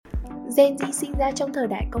Gen Z sinh ra trong thời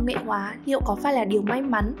đại công nghệ hóa liệu có phải là điều may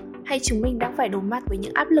mắn hay chúng mình đang phải đối mặt với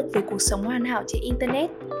những áp lực về cuộc sống hoàn hảo trên Internet?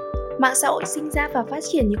 Mạng xã hội sinh ra và phát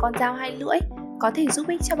triển như con dao hai lưỡi, có thể giúp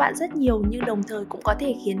ích cho bạn rất nhiều nhưng đồng thời cũng có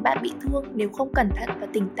thể khiến bạn bị thương nếu không cẩn thận và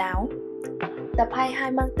tỉnh táo. Tập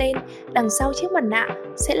 22 mang tên Đằng sau chiếc mặt nạ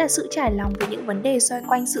sẽ là sự trải lòng về những vấn đề xoay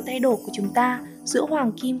quanh sự thay đổi của chúng ta giữa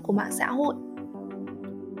hoàng kim của mạng xã hội.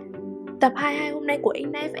 Tập 22 hôm nay của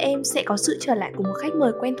Ignite FM sẽ có sự trở lại của một khách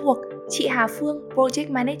mời quen thuộc, chị Hà Phương,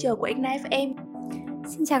 Project Manager của Ignite FM.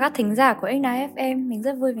 Xin chào các thính giả của Ignite FM, mình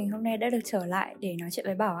rất vui vì hôm nay đã được trở lại để nói chuyện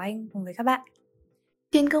với Bảo Anh cùng với các bạn.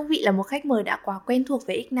 Trên cương vị là một khách mời đã quá quen thuộc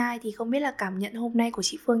với Ignite thì không biết là cảm nhận hôm nay của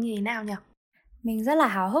chị Phương như thế nào nhỉ? Mình rất là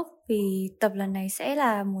háo hức vì tập lần này sẽ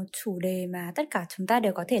là một chủ đề mà tất cả chúng ta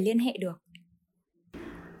đều có thể liên hệ được.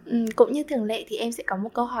 Cũng như thường lệ thì em sẽ có một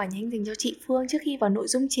câu hỏi nhanh dành cho chị Phương trước khi vào nội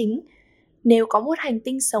dung chính. Nếu có một hành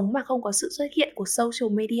tinh sống mà không có sự xuất hiện của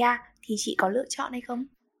social media thì chị có lựa chọn hay không?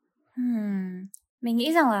 Mình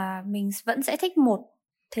nghĩ rằng là mình vẫn sẽ thích một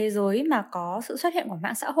thế giới mà có sự xuất hiện của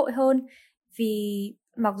mạng xã hội hơn. Vì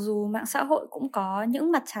mặc dù mạng xã hội cũng có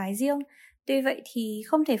những mặt trái riêng, tuy vậy thì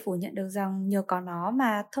không thể phủ nhận được rằng nhờ có nó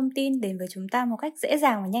mà thông tin đến với chúng ta một cách dễ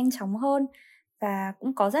dàng và nhanh chóng hơn. Và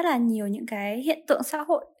cũng có rất là nhiều những cái hiện tượng xã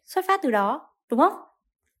hội xuất phát từ đó, đúng không?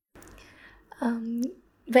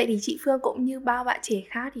 Vậy thì chị Phương cũng như bao bạn trẻ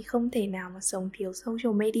khác thì không thể nào mà sống thiếu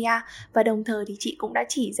social media, và đồng thời thì chị cũng đã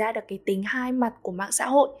chỉ ra được cái tính hai mặt của mạng xã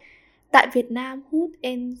hội. Tại Việt Nam, Hood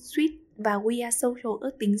and Sweet và We Are Social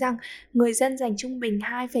ước tính rằng người dân dành trung bình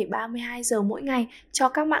 2,32 giờ mỗi ngày cho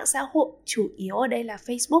các mạng xã hội, chủ yếu ở đây là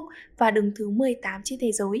Facebook, và đứng thứ 18 trên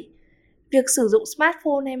thế giới. Việc sử dụng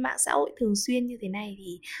smartphone hay mạng xã hội thường xuyên như thế này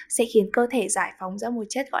thì sẽ khiến cơ thể giải phóng ra một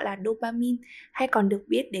chất gọi là dopamine, hay còn được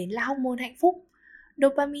biết đến là hormone hạnh phúc.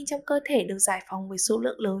 Dopamine trong cơ thể được giải phóng với số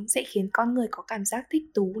lượng lớn sẽ khiến con người có cảm giác thích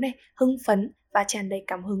thú này, hưng phấn và tràn đầy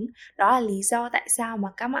cảm hứng. Đó là lý do tại sao mà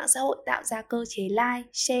các mạng xã hội tạo ra cơ chế like,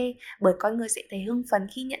 share, bởi con người sẽ thấy hưng phấn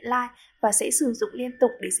khi nhận like và sẽ sử dụng liên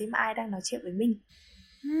tục để xem ai đang nói chuyện với mình.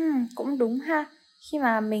 Cũng đúng ha. Khi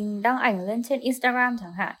mà mình đăng ảnh lên trên Instagram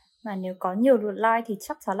chẳng hạn, mà nếu có nhiều lượt like thì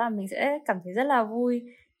chắc chắn là mình sẽ cảm thấy rất là vui,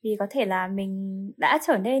 vì có thể là mình đã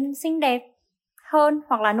trở nên xinh đẹp hơn,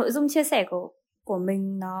 hoặc là nội dung chia sẻ của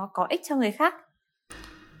mình nó có ích cho người khác.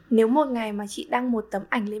 Nếu một ngày mà chị đăng một tấm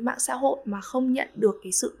ảnh lên mạng xã hội mà không nhận được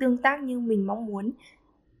cái sự tương tác như mình mong muốn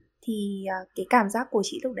thì cái cảm giác của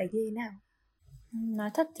chị lúc đấy như thế nào? Nói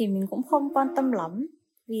thật thì mình cũng không quan tâm lắm,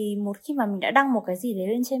 vì một khi mà mình đã đăng một cái gì đấy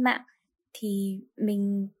lên trên mạng thì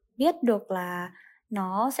mình biết được là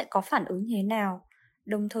nó sẽ có phản ứng như thế nào.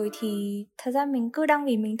 Đồng thời thì thật ra mình cứ đăng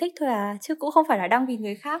vì mình thích thôi à, chứ cũng không phải là đăng vì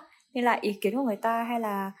người khác, nên là ý kiến của người ta hay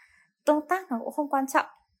là tương tác nó cũng không quan trọng.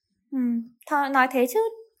 Nói thế chứ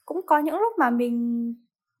cũng có những lúc mà mình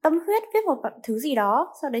tâm huyết viết một thứ gì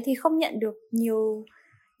đó, sau đấy thì không nhận được nhiều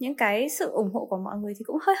những cái sự ủng hộ của mọi người thì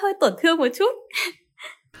cũng hơi tổn thương một chút.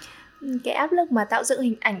 Cái áp lực mà tạo dựng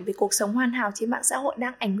hình ảnh về cuộc sống hoàn hảo trên mạng xã hội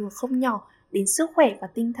đang ảnh hưởng không nhỏ đến sức khỏe và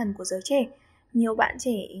tinh thần của giới trẻ. Nhiều bạn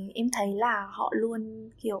trẻ em thấy là họ luôn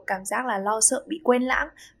kiểu cảm giác là lo sợ bị quên lãng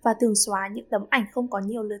và thường xóa những tấm ảnh không có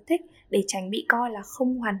nhiều lượt thích để tránh bị coi là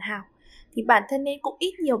không hoàn hảo. Thì bản thân em cũng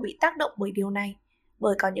ít nhiều bị tác động bởi điều này.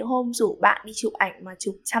 Bởi có những hôm rủ bạn đi chụp ảnh mà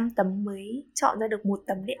chụp 100 tấm mới chọn ra được một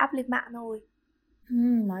tấm để up lên mạng thôi.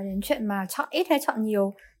 Nói đến chuyện mà chọn ít hay chọn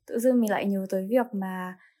nhiều, tự dưng mình lại nhớ tới việc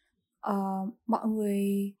mà mọi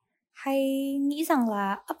người hay nghĩ rằng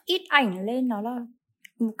là up ít ảnh lên nó là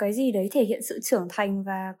một cái gì đấy thể hiện sự trưởng thành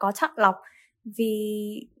và có chọn lọc.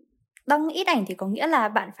 Vì đăng ít ảnh thì có nghĩa là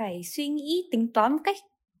bạn phải suy nghĩ, tính toán một cách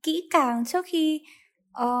kỹ càng trước khi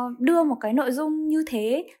đưa một cái nội dung như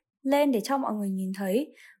thế lên để cho mọi người nhìn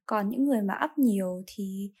thấy. Còn những người mà up nhiều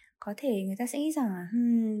thì có thể người ta sẽ nghĩ rằng là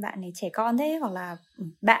bạn này trẻ con thế, hoặc là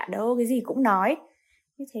bạn đâu cái gì cũng nói.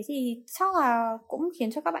 Như thế thì chắc là cũng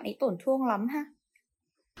khiến cho các bạn ấy tổn thương lắm ha.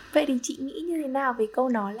 Vậy thì chị nghĩ như thế nào về câu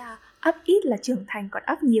nói là up ít là trưởng thành, còn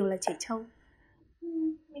up nhiều là trẻ trâu?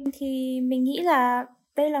 Mình nghĩ là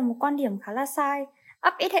đây là một quan điểm khá là sai.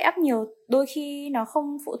 Up ít hay up nhiều đôi khi nó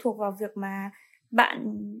không phụ thuộc vào việc mà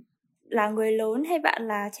bạn là người lớn hay bạn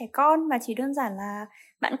là trẻ con, mà chỉ đơn giản là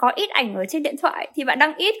bạn có ít ảnh ở trên điện thoại thì bạn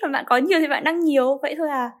đăng ít, còn bạn có nhiều thì bạn đăng nhiều, vậy thôi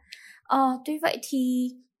à. Tuy vậy thì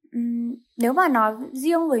nếu mà nói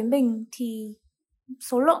riêng với mình thì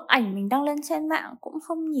số lượng ảnh mình đăng lên trên mạng cũng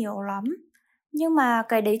không nhiều lắm. Nhưng mà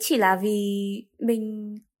cái đấy chỉ là vì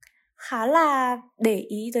mình khá là để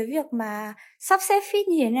ý tới việc mà sắp xếp feed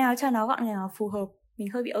như thế nào cho nó gọn gàng và phù hợp. Mình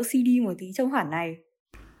hơi bị OCD một tí trong khoản này.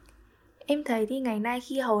 Em thấy thì ngày nay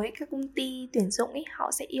khi hầu hết các công ty tuyển dụng ấy,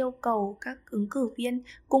 họ sẽ yêu cầu các ứng cử viên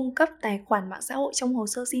cung cấp tài khoản mạng xã hội trong hồ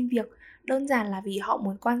sơ xin việc. Đơn giản là vì họ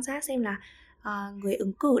muốn quan sát xem là người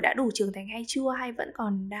ứng cử đã đủ trưởng thành hay chưa, hay vẫn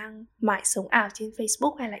còn đang mãi sống ảo trên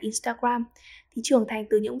Facebook hay là Instagram. Thì trưởng thành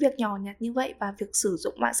từ những việc nhỏ nhặt như vậy và việc sử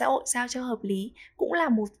dụng mạng xã hội sao cho hợp lý cũng là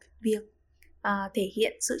một việc thể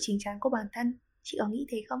hiện sự chín chắn của bản thân. Chị có nghĩ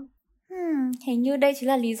thế không? Hình như đây chính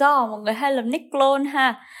là lý do mọi người hay làm nick clone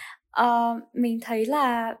ha. Mình thấy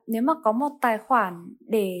là nếu mà có một tài khoản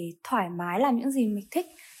để thoải mái làm những gì mình thích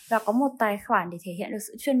và có một tài khoản để thể hiện được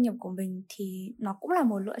sự chuyên nghiệp của mình thì nó cũng là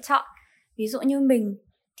một lựa chọn. Ví dụ như mình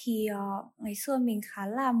thì ngày xưa mình khá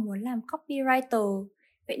là muốn làm copywriter,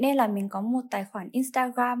 vậy nên là mình có một tài khoản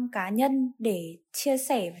Instagram cá nhân để chia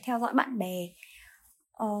sẻ và theo dõi bạn bè.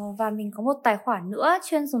 Và mình có một tài khoản nữa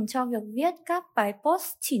chuyên dùng cho việc viết các bài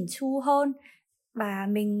post chỉn chu hơn, và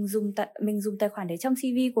mình dùng tài khoản để trong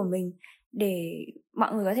CV của mình để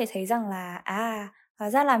mọi người có thể thấy rằng là hóa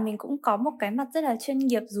ra là mình cũng có một cái mặt rất là chuyên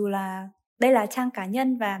nghiệp, dù là đây là trang cá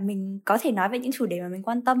nhân và mình có thể nói về những chủ đề mà mình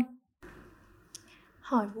quan tâm.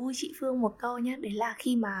 Hỏi vui chị Phương một câu nhé, đấy là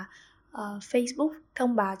khi mà Facebook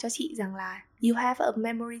thông báo cho chị rằng là you have a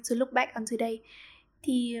memory to look back on today,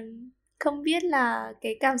 thì không biết là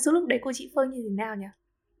cái cảm xúc lúc đấy của chị Phương như thế nào nhỉ?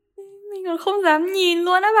 Mình còn không dám nhìn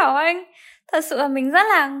luôn á Bảo Anh. Thật sự là mình rất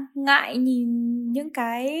là ngại nhìn những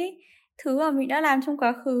cái thứ mà mình đã làm trong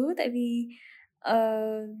quá khứ, tại vì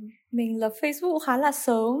mình lập Facebook khá là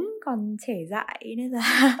sớm, còn trẻ dại, nên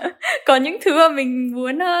là có những thứ mà mình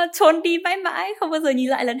muốn chôn đi mãi mãi, không bao giờ nhìn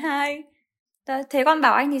lại lần hai. Thế còn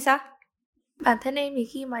Bảo Anh thì sao? Bản thân em thì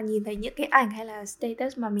khi mà nhìn thấy những cái ảnh hay là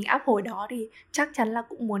status mà mình up hồi đó thì chắc chắn là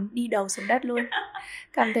cũng muốn đi đầu xuống đất luôn.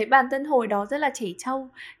 Cảm thấy bản thân hồi đó rất là trẻ trâu.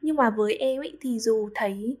 Nhưng mà với em ấy thì dù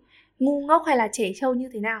thấy ngu ngốc hay là trẻ trâu như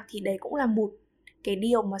thế nào thì đấy cũng là một cái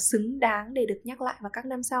điều mà xứng đáng để được nhắc lại vào các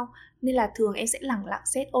năm sau. Nên là thường em sẽ lẳng lặng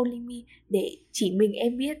set only me để chỉ mình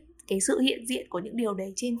em biết cái sự hiện diện của những điều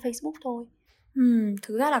đấy trên Facebook thôi.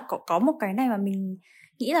 Thực ra là có một cái này mà mình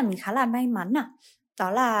nghĩ là mình khá là may mắn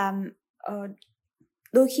đó là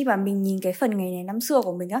đôi khi mà mình nhìn cái phần ngày này năm xưa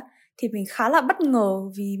của mình thì mình khá là bất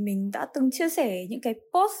ngờ, vì mình đã từng chia sẻ những cái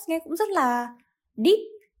post nghe cũng rất là deep,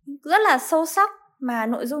 rất là sâu sắc, mà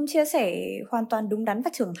nội dung chia sẻ hoàn toàn đúng đắn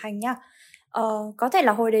và trưởng thành nha. Có thể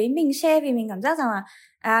là hồi đấy mình share vì mình cảm giác rằng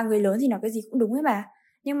là người lớn thì nói cái gì cũng đúng ấy mà.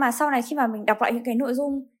 Nhưng mà sau này khi mà mình đọc lại những cái nội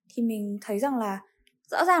dung thì mình thấy rằng là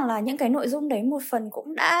rõ ràng là những cái nội dung đấy một phần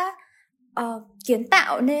cũng đã kiến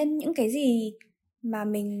tạo nên những cái gì mà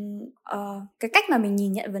mình cái cách mà mình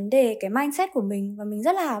nhìn nhận vấn đề, cái mindset của mình. Và mình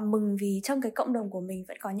rất là mừng vì trong cái cộng đồng của mình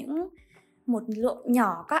vẫn có một lượng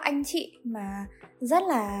nhỏ các anh chị mà rất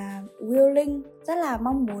là willing, rất là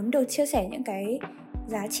mong muốn được chia sẻ những cái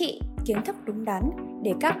giá trị, kiến thức đúng đắn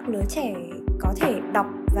để các lứa trẻ có thể đọc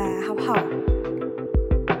và học hỏi.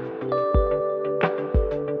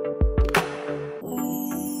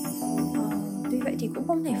 Tuy vậy thì cũng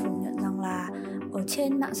không thể phủ nhận rằng là ở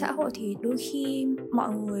trên mạng xã hội thì đôi khi mọi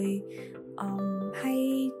người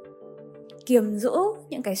hay kiềm giữ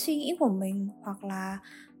những cái suy nghĩ của mình, hoặc là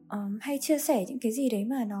hay chia sẻ những cái gì đấy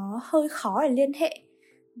mà nó hơi khó để liên hệ,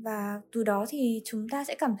 và từ đó thì chúng ta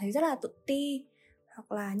sẽ cảm thấy rất là tự ti,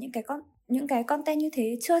 hoặc là những cái content như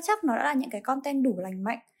thế chưa chắc nó đã là những cái content đủ lành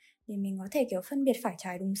mạnh để mình có thể kiểu phân biệt phải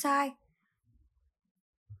trái đúng sai.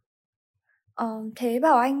 Thế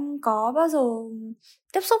Bảo Anh có bao giờ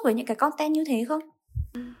tiếp xúc với những cái content như thế không?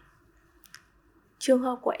 Trường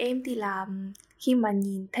hợp của em thì là khi mà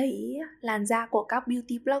nhìn thấy làn da của các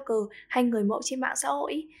beauty blogger hay người mẫu trên mạng xã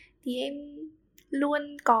hội thì em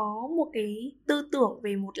luôn có một cái tư tưởng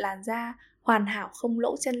về một làn da hoàn hảo, không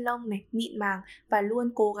lỗ chân lông này, mịn màng, và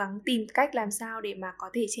luôn cố gắng tìm cách làm sao để mà có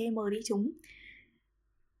thể che mờ đi chúng.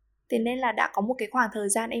 Thế nên là đã có một cái khoảng thời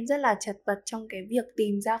gian em rất là chật vật trong cái việc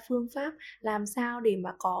tìm ra phương pháp làm sao để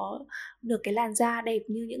mà có được cái làn da đẹp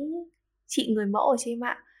như những chị người mẫu ở trên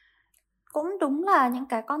mạng. Cũng đúng là những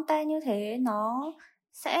cái content như thế nó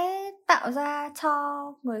sẽ tạo ra cho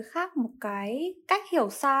người khác một cái cách hiểu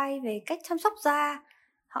sai về cách chăm sóc da.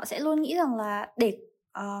 Họ sẽ luôn nghĩ rằng là để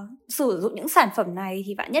sử dụng những sản phẩm này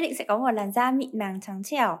thì bạn nhất định sẽ có một làn da mịn màng trắng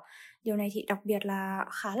trẻo. Điều này thì đặc biệt là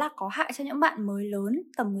khá là có hại cho những bạn mới lớn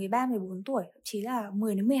tầm 13, 14 tuổi, thậm chí là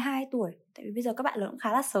 10 đến 12 tuổi. Tại vì bây giờ các bạn lớn cũng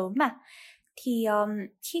khá là sớm mà. Thì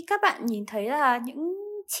khi các bạn nhìn thấy là những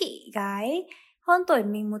chị gái hơn tuổi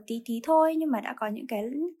mình một tí tí thôi nhưng mà đã có những cái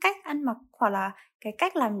cách ăn mặc hoặc là cái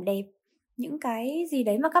cách làm đẹp, những cái gì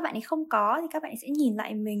đấy mà các bạn ấy không có, thì các bạn ấy sẽ nhìn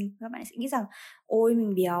lại mình, các bạn ấy sẽ nghĩ rằng ôi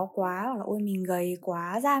mình béo quá, hoặc là ôi mình gầy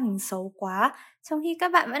quá, da mình xấu quá. Trong khi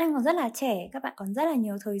các bạn vẫn đang còn rất là trẻ, các bạn còn rất là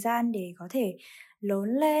nhiều thời gian để có thể lớn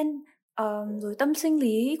lên, Rồi tâm sinh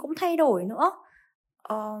lý cũng thay đổi nữa.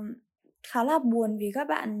 Khá là buồn vì các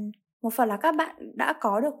bạn, một phần là các bạn đã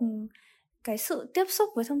có được cái sự tiếp xúc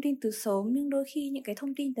với thông tin từ sớm, nhưng đôi khi những cái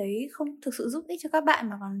thông tin đấy không thực sự giúp ích cho các bạn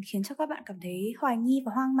mà còn khiến cho các bạn cảm thấy hoài nghi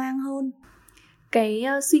và hoang mang hơn. Cái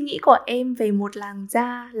suy nghĩ của em về một làn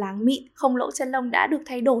da láng mịn không lỗ chân lông đã được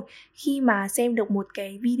thay đổi khi mà xem được một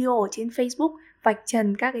cái video ở trên Facebook vạch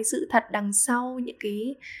trần các cái sự thật đằng sau những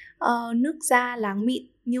cái nước da láng mịn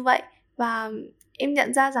như vậy. Và em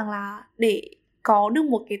nhận ra rằng là để có được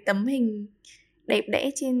một cái tấm hình đẹp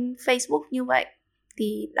đẽ trên Facebook như vậy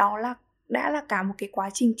thì đó là đã là cả một cái quá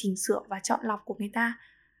trình chỉnh sửa và chọn lọc của người ta.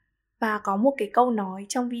 Và có một cái câu nói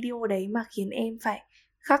trong video đấy mà khiến em phải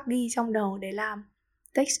khắc ghi trong đầu, đấy là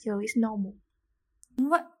texture is normal. Đúng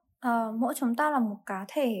vậy, mỗi chúng ta là một cá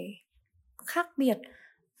thể khác biệt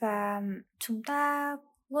và chúng ta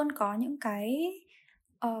luôn có những cái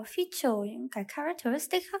feature, những cái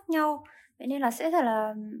characteristic khác nhau. Vậy nên là sẽ thật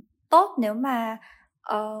là tốt nếu mà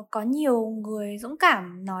có nhiều người dũng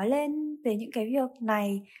cảm nói lên về những cái việc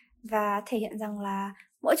này và thể hiện rằng là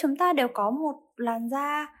mỗi chúng ta đều có một làn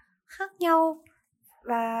da khác nhau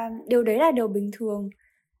và điều đấy là điều bình thường.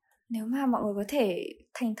 Nếu mà mọi người có thể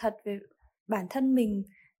thành thật về bản thân mình,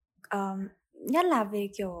 nhất là về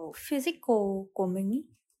kiểu physical của mình ý,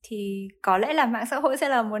 thì có lẽ là mạng xã hội sẽ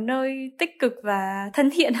là một nơi tích cực và thân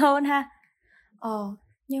thiện hơn ha.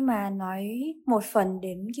 Nhưng mà nói một phần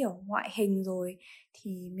đến kiểu ngoại hình rồi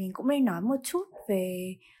thì mình cũng nên nói một chút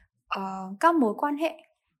về các mối quan hệ.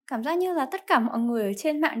 Cảm giác như là tất cả mọi người ở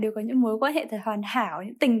trên mạng đều có những mối quan hệ thật hoàn hảo,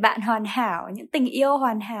 những tình bạn hoàn hảo, những tình yêu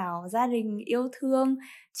hoàn hảo, gia đình yêu thương,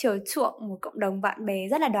 chiều chuộng, một cộng đồng bạn bè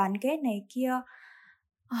rất là đoàn kết này kia.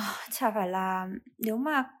 Chả phải là nếu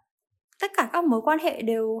mà tất cả các mối quan hệ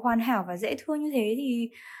đều hoàn hảo và dễ thương như thế thì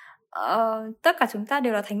tất cả chúng ta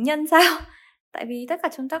đều là thánh nhân sao? Tại vì tất cả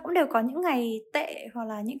chúng ta cũng đều có những ngày tệ hoặc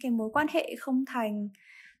là những cái mối quan hệ không thành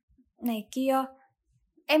này kia.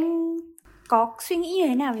 Em có suy nghĩ như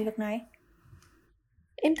thế nào về việc này?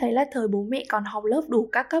 Em thấy là thời bố mẹ còn học lớp đủ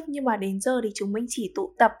các cấp, nhưng mà đến giờ thì chúng mình chỉ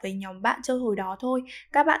tụ tập với nhóm bạn chơi hồi đó thôi.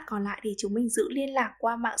 Các bạn còn lại thì chúng mình giữ liên lạc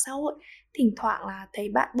qua mạng xã hội. Thỉnh thoảng là thấy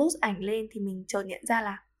bạn post ảnh lên thì mình chợt nhận ra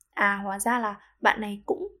là hóa ra là bạn này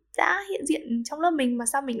cũng đã hiện diện trong lớp mình mà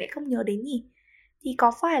sao mình lại không nhớ đến nhỉ? Thì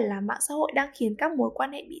có phải là mạng xã hội đang khiến các mối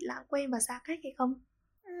quan hệ bị lãng quên và xa cách hay không?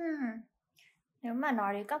 Nếu mà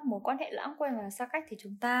nói đến các mối quan hệ lãng quên và xa cách thì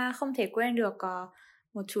chúng ta không thể quên được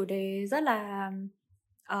một chủ đề rất là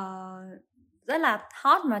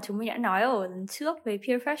hot mà chúng mình đã nói ở lần trước về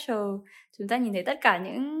peer pressure. Chúng ta nhìn thấy tất cả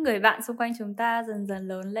những người bạn xung quanh chúng ta dần dần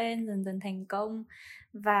lớn lên, dần dần thành công,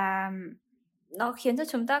 và nó khiến cho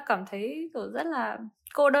chúng ta cảm thấy kiểu rất là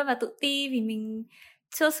cô đơn và tự ti vì mình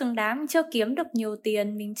chưa xứng đáng, mình chưa kiếm được nhiều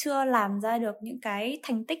tiền, mình chưa làm ra được những cái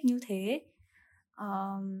thành tích như thế.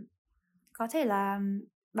 Có thể là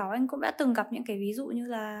Bảo Anh cũng đã từng gặp những cái ví dụ như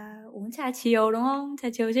là uống trà chiều đúng không? Trà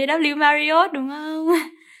chiều JW Marriott đúng không?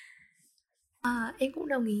 Em cũng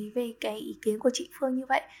đồng ý về cái ý kiến của chị Phương như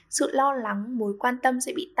vậy. Sự lo lắng, mối quan tâm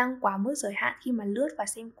sẽ bị tăng quá mức giới hạn khi mà lướt và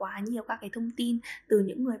xem quá nhiều các cái thông tin từ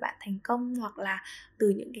những người bạn thành công hoặc là từ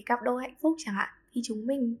những cái cặp đôi hạnh phúc chẳng hạn. Thì chúng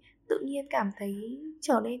mình tự nhiên cảm thấy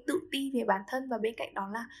trở nên tự ti về bản thân, và bên cạnh đó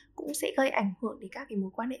là cũng sẽ gây ảnh hưởng đến các cái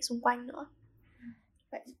mối quan hệ xung quanh nữa.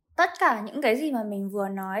 Vậy, tất cả những cái gì mà mình vừa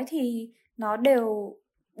nói thì nó đều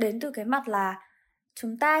đến từ cái mặt là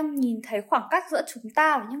chúng ta nhìn thấy khoảng cách giữa chúng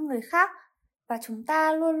ta và những người khác, và chúng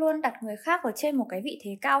ta luôn luôn đặt người khác ở trên một cái vị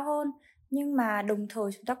thế cao hơn. Nhưng mà đồng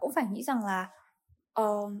thời chúng ta cũng phải nghĩ rằng là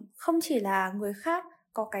không chỉ là người khác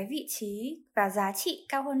có cái vị trí và giá trị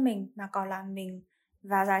cao hơn mình, mà còn là mình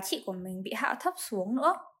và giá trị của mình bị hạ thấp xuống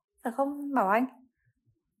nữa. Phải không Bảo Anh?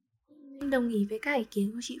 Em đồng ý với các ý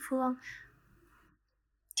kiến của chị Phương.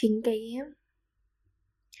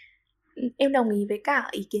 Em đồng ý với cả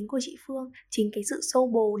ý kiến của chị Phương. Chính cái sự xô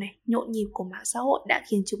bồ này, nhộn nhịp của mạng xã hội đã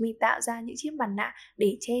khiến chúng mình tạo ra những chiếc mặt nạ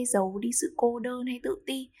để che giấu đi sự cô đơn hay tự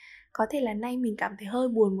ti. Có thể là nay mình cảm thấy hơi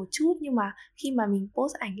buồn một chút, nhưng mà khi mà mình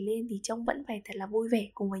post ảnh lên thì trông vẫn phải thật là vui vẻ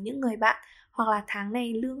cùng với những người bạn. Hoặc là tháng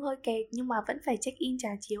này lương hơi kẹt nhưng mà vẫn phải check in trà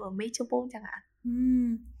chiều ở Metropole chẳng hạn.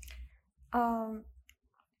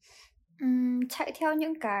 Chạy theo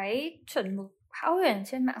những cái chuẩn mực hão huyền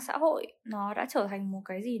trên mạng xã hội nó đã trở thành một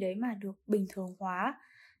cái gì đấy mà được bình thường hóa.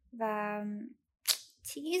 Và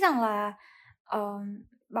chị nghĩ rằng là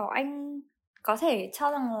Bảo Anh có thể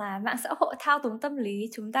cho rằng là mạng xã hội thao túng tâm lý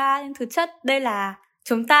chúng ta, nhưng thực chất đây là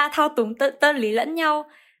chúng ta thao túng tâm lý lẫn nhau.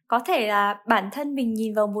 Có thể là bản thân mình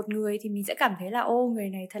nhìn vào một người thì mình sẽ cảm thấy là ô, người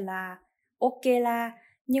này thật là ok la,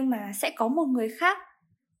 nhưng mà sẽ có một người khác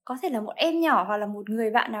có thể là một em nhỏ hoặc là một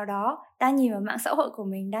người bạn nào đó đang nhìn vào mạng xã hội của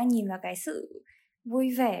mình, đang nhìn vào cái sự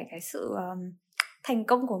vui vẻ, cái sự thành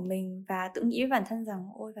công của mình và tự nghĩ với bản thân rằng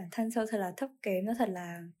ôi bản thân sao thật là thấp kém, nó thật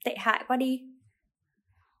là tệ hại quá đi.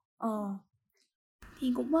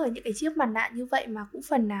 Thì cũng bởi những cái chiếc mặt nạ như vậy mà cũng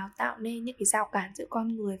phần nào tạo nên những cái rào cản giữa con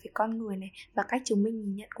người với con người này, và cách chúng mình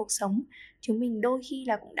nhìn nhận cuộc sống. Chúng mình đôi khi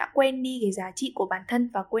là cũng đã quên đi cái giá trị của bản thân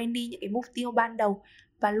và quên đi những cái mục tiêu ban đầu,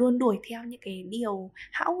 và luôn đuổi theo những cái điều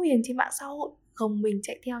hão huyền trên mạng xã hội, gồng mình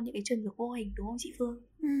chạy theo những cái chuẩn mực vô hình, đúng không chị Phương?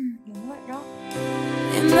 Đúng vậy đó.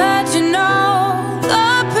 Imagine all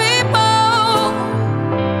the people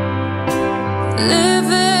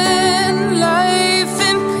living life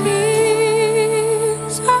in peace.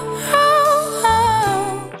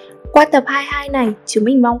 Qua tập 22 này, chúng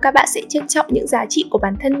mình mong các bạn sẽ trân trọng những giá trị của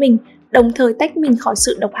bản thân mình, đồng thời tách mình khỏi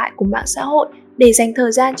sự độc hại của mạng xã hội để dành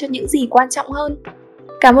thời gian cho những gì quan trọng hơn.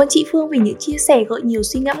 Cảm ơn chị Phương vì những chia sẻ gợi nhiều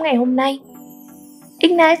suy ngẫm ngày hôm nay.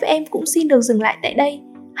 Ignite FM cũng xin được dừng lại tại đây.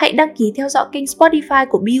 Hãy đăng ký theo dõi kênh Spotify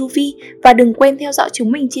của BUV và đừng quên theo dõi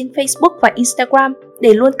chúng mình trên Facebook và Instagram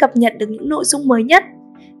để luôn cập nhật được những nội dung mới nhất.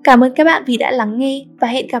 Cảm ơn các bạn vì đã lắng nghe và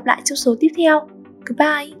hẹn gặp lại trong số tiếp theo.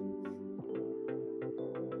 Goodbye!